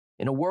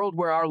In a world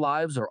where our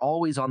lives are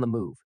always on the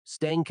move,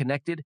 staying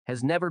connected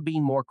has never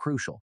been more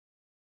crucial.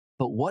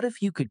 But what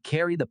if you could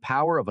carry the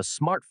power of a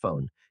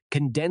smartphone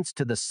condensed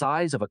to the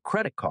size of a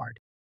credit card?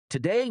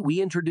 Today,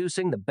 we're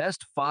introducing the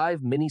best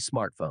 5 mini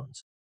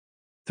smartphones.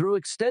 Through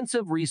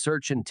extensive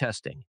research and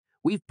testing,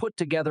 we've put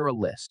together a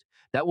list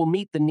that will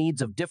meet the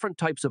needs of different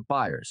types of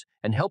buyers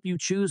and help you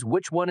choose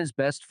which one is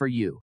best for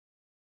you.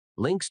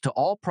 Links to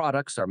all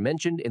products are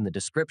mentioned in the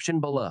description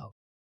below.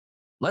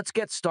 Let's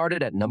get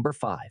started at number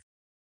 5.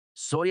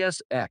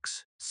 SOYES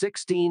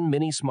X16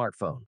 Mini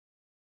Smartphone.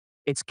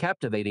 Its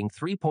captivating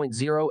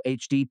 3.0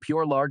 HD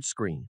pure large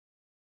screen.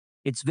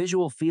 Its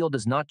visual field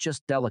is not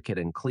just delicate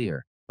and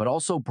clear, but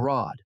also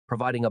broad,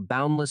 providing a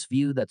boundless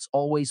view that's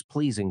always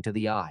pleasing to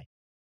the eye.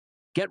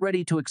 Get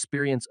ready to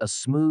experience a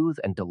smooth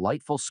and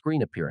delightful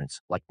screen appearance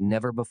like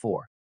never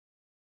before.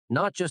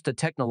 Not just a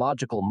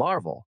technological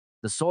marvel,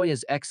 the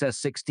SOYES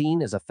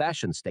XS16 is a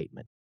fashion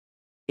statement.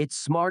 Its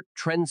smart,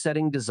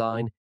 trend-setting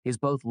design is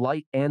both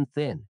light and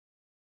thin.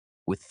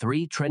 With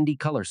 3 trendy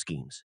color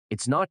schemes,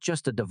 it's not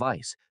just a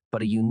device,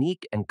 but a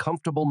unique and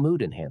comfortable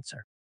mood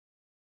enhancer.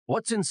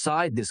 What's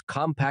inside this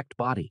compact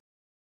body?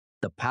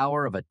 The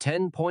power of a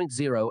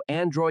 10.0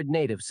 Android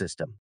native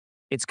system.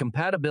 Its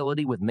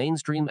compatibility with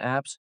mainstream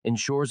apps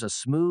ensures a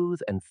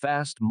smooth and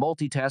fast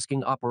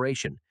multitasking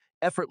operation,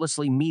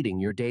 effortlessly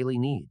meeting your daily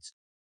needs.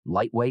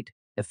 Lightweight,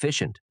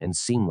 efficient, and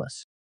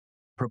seamless.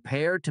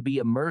 Prepare to be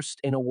immersed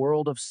in a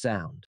world of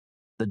sound.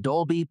 The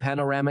Dolby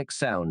panoramic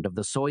sound of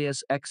the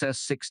SOYES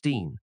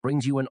XS16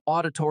 brings you an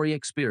auditory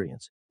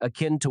experience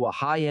akin to a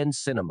high-end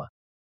cinema.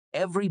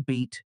 Every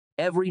beat,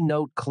 every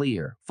note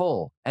clear,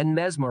 full, and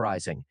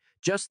mesmerizing,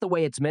 just the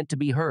way it's meant to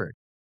be heard.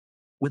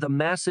 With a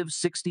massive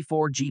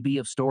 64 GB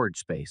of storage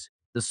space,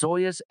 the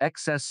SOYES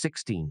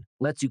XS16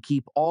 lets you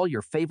keep all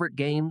your favorite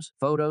games,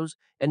 photos,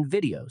 and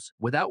videos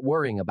without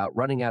worrying about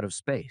running out of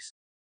space.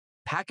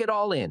 Pack it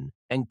all in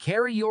and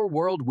carry your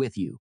world with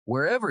you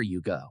wherever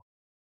you go.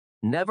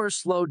 Never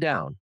slow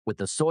down with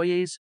the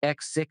SOYES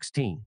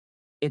X16.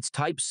 Its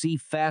Type-C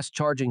fast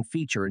charging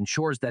feature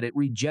ensures that it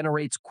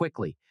regenerates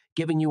quickly,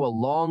 giving you a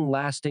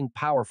long-lasting,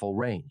 powerful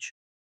range.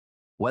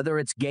 Whether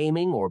it's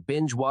gaming or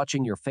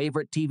binge-watching your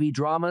favorite TV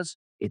dramas,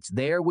 it's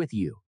there with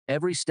you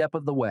every step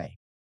of the way.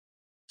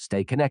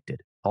 Stay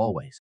connected,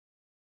 always.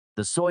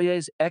 The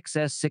SOYES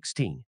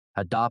XS16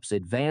 adopts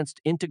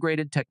advanced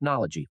integrated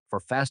technology for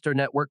faster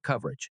network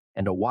coverage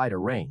and a wider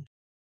range.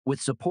 With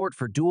support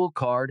for dual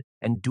card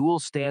and dual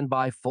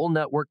standby full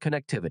network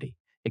connectivity,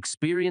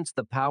 experience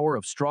the power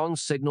of strong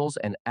signals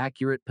and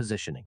accurate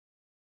positioning.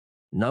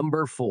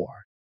 Number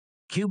 4.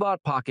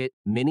 CUBOT Pocket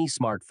Mini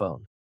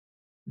Smartphone.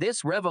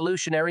 This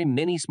revolutionary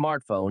mini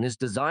smartphone is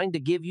designed to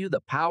give you the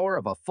power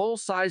of a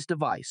full-size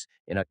device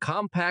in a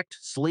compact,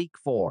 sleek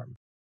form.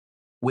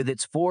 With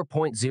its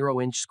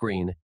 4.0-inch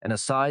screen and a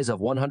size of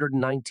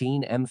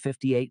 119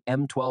 m58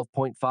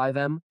 m12.5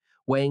 m,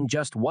 weighing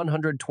just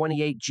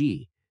 128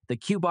 g, the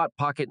CUBOT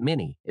Pocket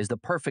Mini is the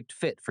perfect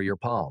fit for your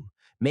palm,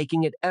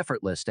 making it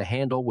effortless to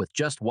handle with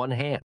just one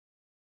hand.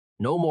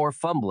 No more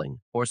fumbling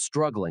or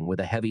struggling with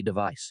a heavy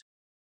device.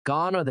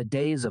 Gone are the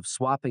days of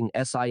swapping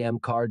SIM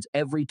cards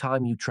every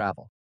time you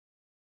travel.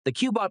 The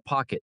CUBOT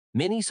Pocket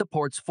Mini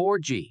supports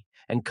 4G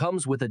and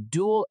comes with a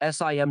dual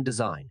SIM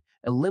design,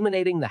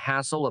 eliminating the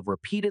hassle of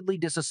repeatedly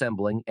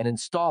disassembling and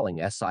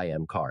installing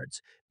SIM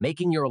cards,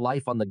 making your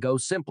life on the go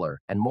simpler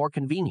and more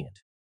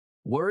convenient.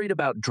 Worried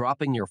about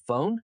dropping your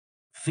phone?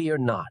 Fear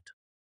not.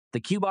 The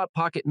CUBOT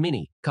Pocket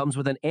Mini comes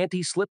with an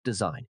anti-slip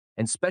design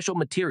and special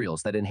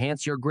materials that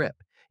enhance your grip,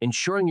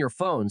 ensuring your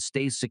phone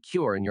stays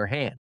secure in your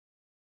hand.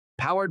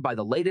 Powered by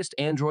the latest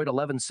Android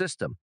 11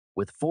 system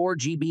with 4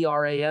 GB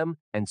RAM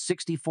and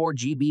 64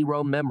 GB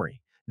ROM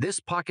memory, this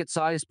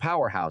pocket-sized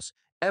powerhouse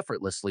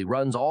effortlessly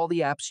runs all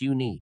the apps you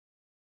need.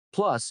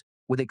 Plus,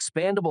 with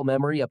expandable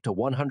memory up to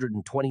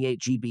 128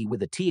 GB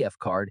with a TF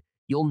card,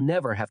 you'll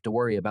never have to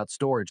worry about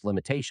storage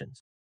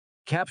limitations.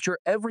 Capture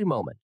every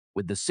moment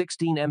with the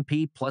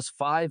 16MP plus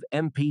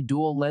 5MP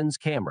dual lens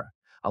camera,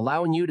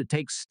 allowing you to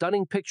take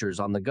stunning pictures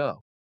on the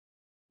go.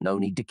 No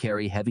need to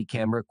carry heavy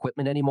camera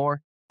equipment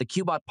anymore. The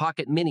CUBOT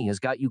Pocket Mini has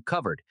got you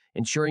covered,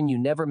 ensuring you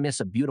never miss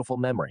a beautiful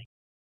memory.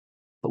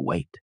 But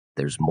wait,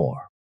 there's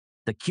more.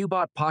 The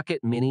CUBOT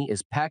Pocket Mini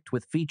is packed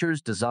with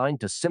features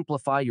designed to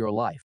simplify your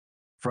life.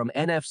 From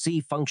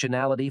NFC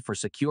functionality for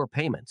secure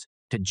payments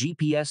to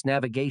GPS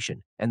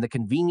navigation and the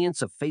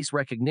convenience of face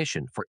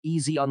recognition for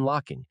easy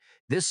unlocking,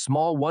 this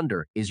small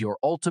wonder is your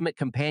ultimate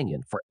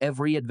companion for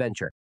every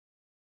adventure.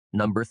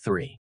 Number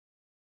 3.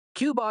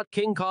 CUBOT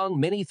KINGKONG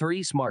Mini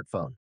 3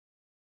 Smartphone.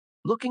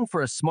 Looking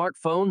for a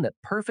smartphone that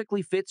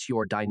perfectly fits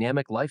your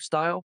dynamic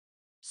lifestyle?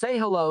 Say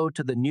hello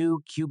to the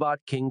new CUBOT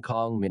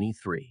KINGKONG Mini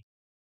 3.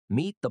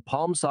 Meet the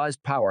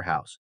palm-sized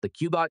powerhouse, the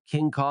CUBOT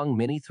KINGKONG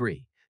Mini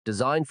 3,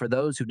 designed for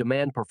those who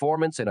demand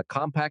performance in a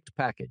compact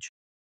package.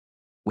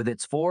 With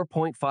its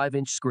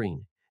 4.5-inch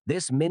screen,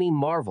 this mini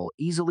marvel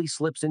easily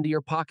slips into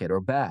your pocket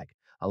or bag,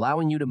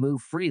 allowing you to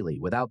move freely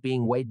without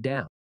being weighed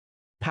down.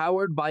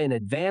 Powered by an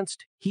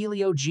advanced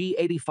Helio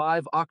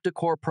G85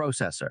 octa-core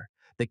processor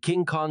The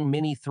KINGKONG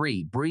Mini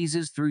 3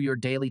 breezes through your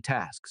daily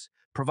tasks,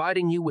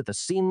 providing you with a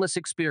seamless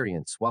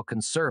experience while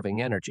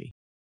conserving energy.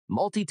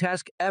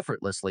 Multitask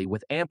effortlessly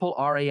with ample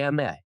RAM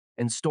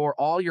and store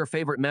all your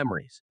favorite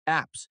memories,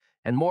 apps,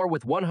 and more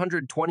with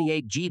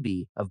 128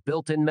 GB of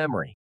built-in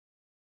memory.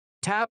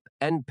 Tap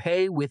and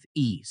pay with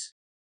ease.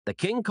 The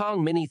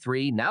KINGKONG Mini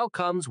 3 now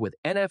comes with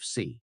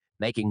NFC,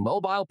 making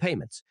mobile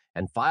payments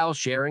and file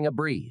sharing a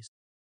breeze.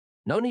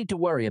 No need to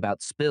worry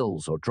about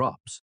spills or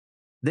drops.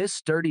 This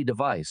sturdy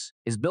device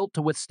is built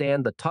to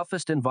withstand the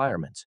toughest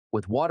environments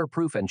with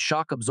waterproof and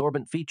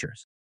shock-absorbent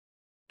features.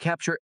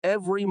 Capture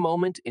every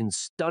moment in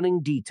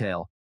stunning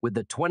detail with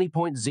the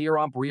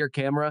 20.0-amp rear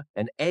camera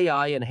and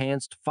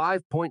AI-enhanced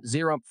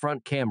 5.0-amp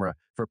front camera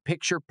for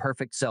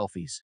picture-perfect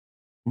selfies.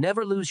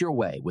 Never lose your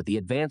way with the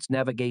advanced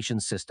navigation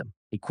system,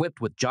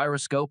 equipped with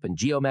gyroscope and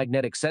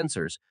geomagnetic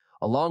sensors,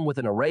 along with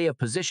an array of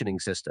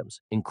positioning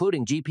systems,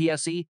 including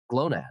GPS-E,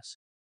 GLONASS.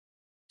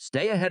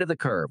 Stay ahead of the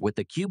curve with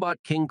the CUBOT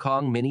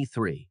KINGKONG Mini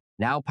 3,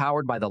 now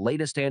powered by the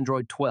latest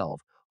Android 12,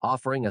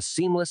 offering a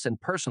seamless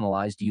and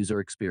personalized user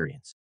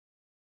experience.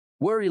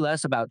 Worry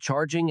less about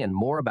charging and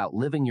more about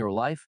living your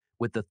life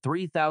with the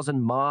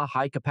 3000 mAh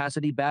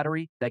high-capacity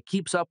battery that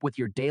keeps up with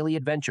your daily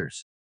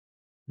adventures.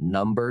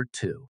 Number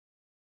 2.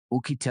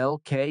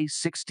 OUKITEL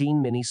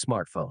K16 Mini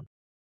Smartphone.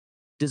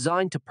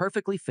 Designed to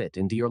perfectly fit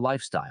into your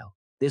lifestyle,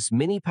 this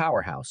mini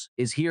powerhouse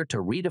is here to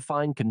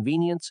redefine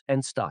convenience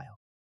and style.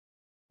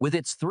 With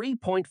its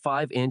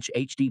 3.5-inch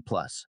HD+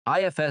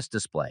 IFS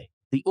display,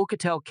 the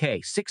OUKITEL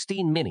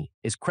K16 Mini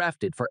is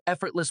crafted for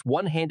effortless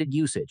one-handed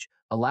usage,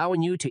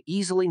 allowing you to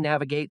easily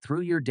navigate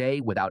through your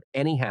day without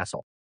any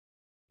hassle.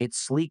 Its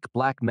sleek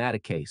black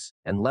matte case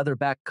and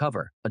leatherback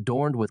cover,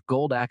 adorned with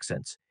gold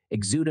accents,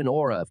 exude an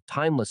aura of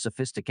timeless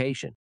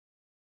sophistication.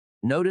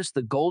 Notice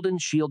the golden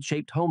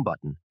shield-shaped home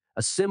button,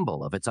 a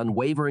symbol of its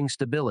unwavering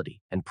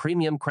stability and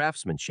premium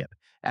craftsmanship,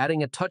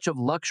 adding a touch of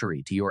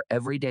luxury to your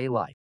everyday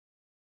life.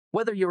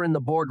 Whether you're in the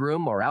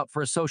boardroom or out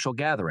for a social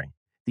gathering,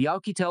 the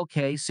OUKITEL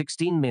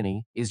K16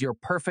 Mini is your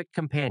perfect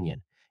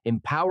companion,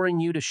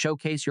 empowering you to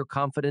showcase your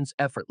confidence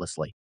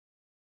effortlessly.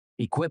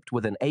 Equipped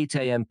with an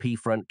 8MP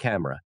front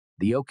camera,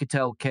 the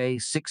OUKITEL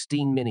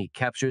K16 Mini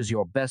captures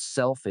your best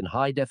self in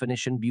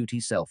high-definition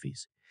beauty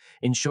selfies,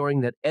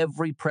 ensuring that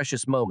every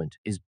precious moment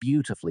is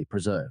beautifully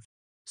preserved.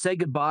 Say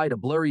goodbye to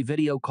blurry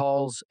video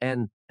calls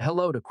and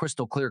hello to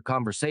crystal-clear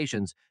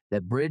conversations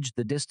that bridge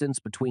the distance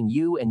between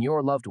you and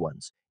your loved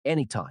ones,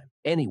 anytime,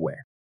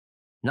 anywhere.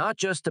 Not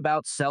just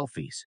about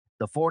selfies,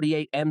 the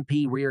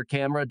 48MP rear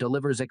camera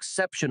delivers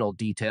exceptional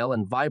detail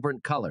and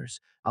vibrant colors,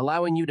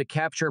 allowing you to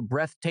capture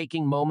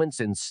breathtaking moments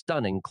in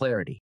stunning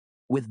clarity.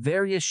 With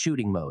various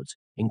shooting modes,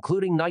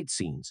 including night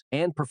scenes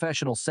and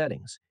professional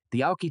settings,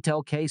 the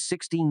OUKITEL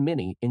K16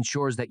 Mini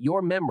ensures that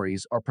your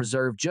memories are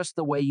preserved just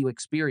the way you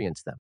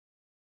experience them.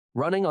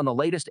 Running on the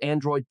latest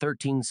Android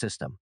 13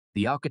 system,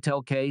 the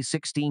OUKITEL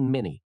K16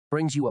 Mini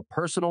brings you a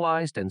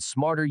personalized and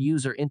smarter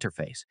user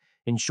interface,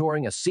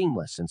 ensuring a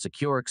seamless and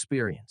secure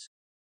experience.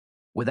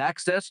 With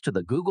access to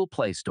the Google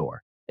Play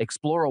Store,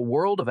 explore a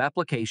world of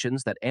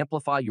applications that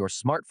amplify your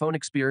smartphone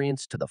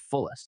experience to the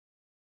fullest.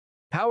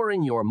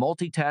 Powering your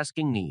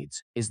multitasking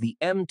needs is the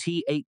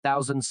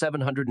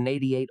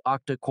MT8788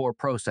 octa-core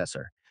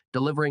processor,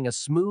 delivering a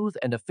smooth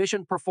and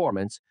efficient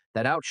performance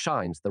that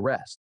outshines the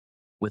rest.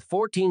 With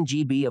 14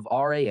 GB of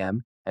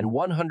RAM and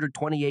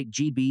 128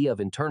 GB of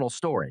internal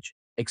storage,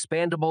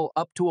 expandable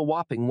up to a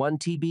whopping 1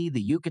 TB,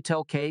 the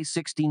OUKITEL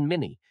K16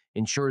 Mini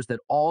ensures that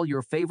all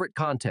your favorite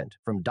content,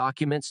 from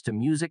documents to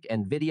music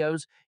and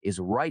videos, is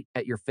right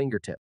at your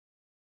fingertip.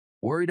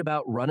 Worried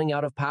about running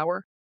out of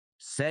power?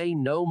 Say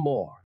no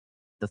more.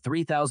 The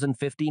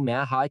 3050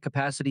 mAh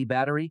high-capacity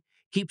battery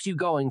keeps you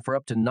going for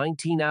up to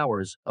 19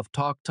 hours of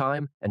talk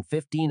time and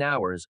 15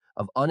 hours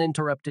of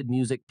uninterrupted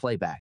music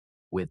playback,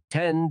 with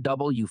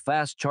 10W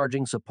fast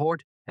charging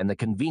support and the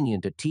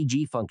convenient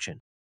TG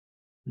function.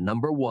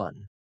 Number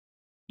 1.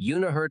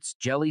 UNIHERTZ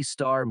Jelly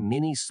Star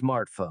Mini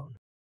Smartphone.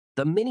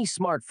 The mini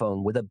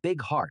smartphone with a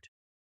big heart.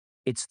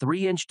 Its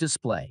 3-inch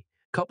display,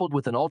 coupled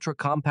with an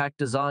ultra-compact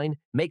design,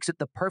 makes it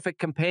the perfect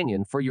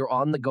companion for your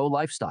on-the-go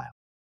lifestyle.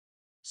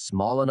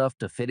 Small enough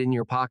to fit in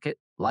your pocket,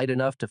 light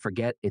enough to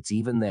forget it's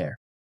even there.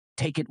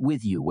 Take it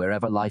with you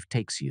wherever life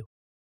takes you.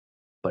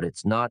 But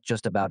it's not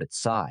just about its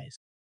size.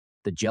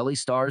 The Jelly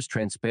Star's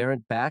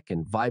transparent back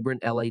and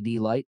vibrant LED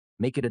light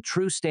make it a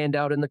true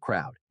standout in the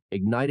crowd,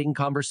 igniting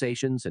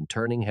conversations and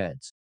turning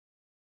heads.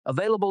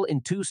 Available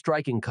in 2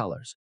 striking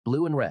colors,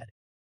 blue and red.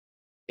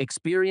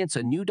 Experience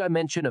a new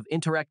dimension of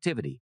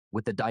interactivity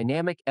with the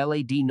dynamic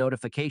LED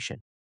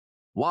notification.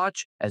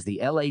 Watch as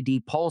the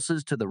LED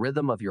pulses to the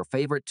rhythm of your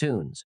favorite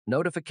tunes,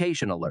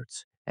 notification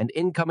alerts, and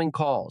incoming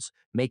calls,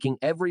 making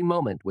every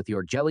moment with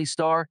your Jelly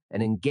Star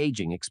an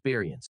engaging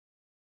experience.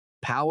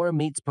 Power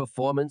meets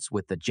performance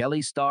with the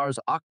Jelly Star's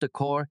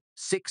octa-core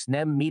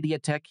 6nm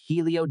MediaTek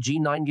Helio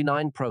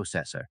G99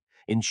 processor,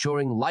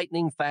 ensuring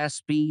lightning-fast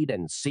speed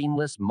and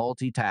seamless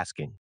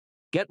multitasking.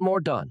 Get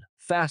more done,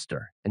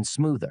 faster and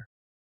smoother.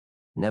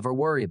 Never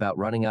worry about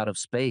running out of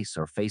space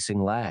or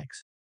facing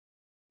lags.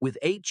 With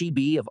 8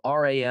 GB of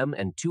RAM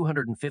and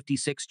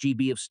 256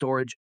 GB of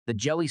storage, the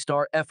Jelly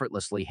Star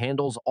effortlessly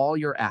handles all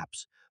your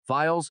apps,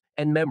 files,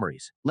 and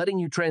memories, letting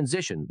you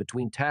transition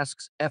between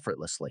tasks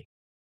effortlessly.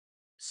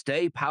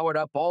 Stay powered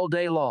up all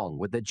day long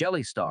with the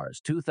Jelly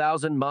Star's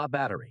 2000 mAh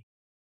battery.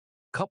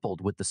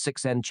 Coupled with the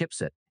 6N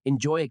chipset,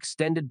 enjoy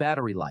extended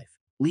battery life,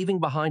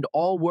 leaving behind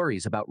all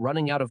worries about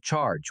running out of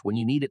charge when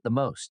you need it the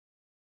most.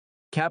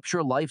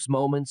 Capture life's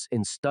moments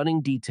in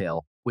stunning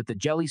detail with the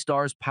Jelly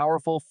Star's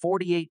powerful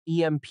 48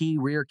 MP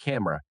rear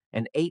camera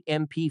and 8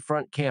 MP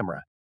front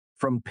camera.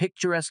 From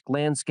picturesque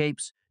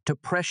landscapes to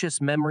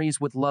precious memories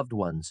with loved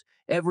ones,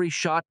 every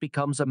shot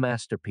becomes a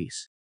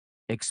masterpiece.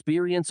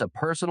 Experience a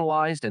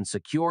personalized and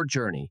secure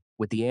journey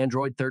with the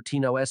Android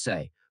 13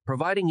 OSA,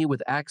 providing you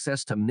with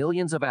access to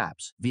millions of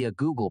apps via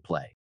Google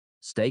Play.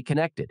 Stay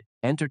connected,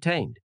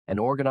 entertained, and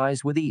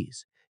organized with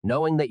ease,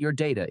 knowing that your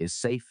data is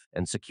safe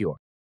and secure.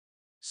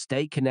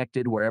 Stay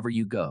connected wherever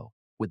you go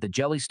with the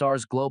Jelly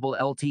Star's global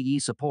LTE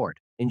support,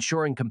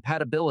 ensuring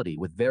compatibility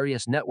with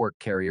various network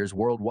carriers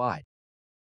worldwide.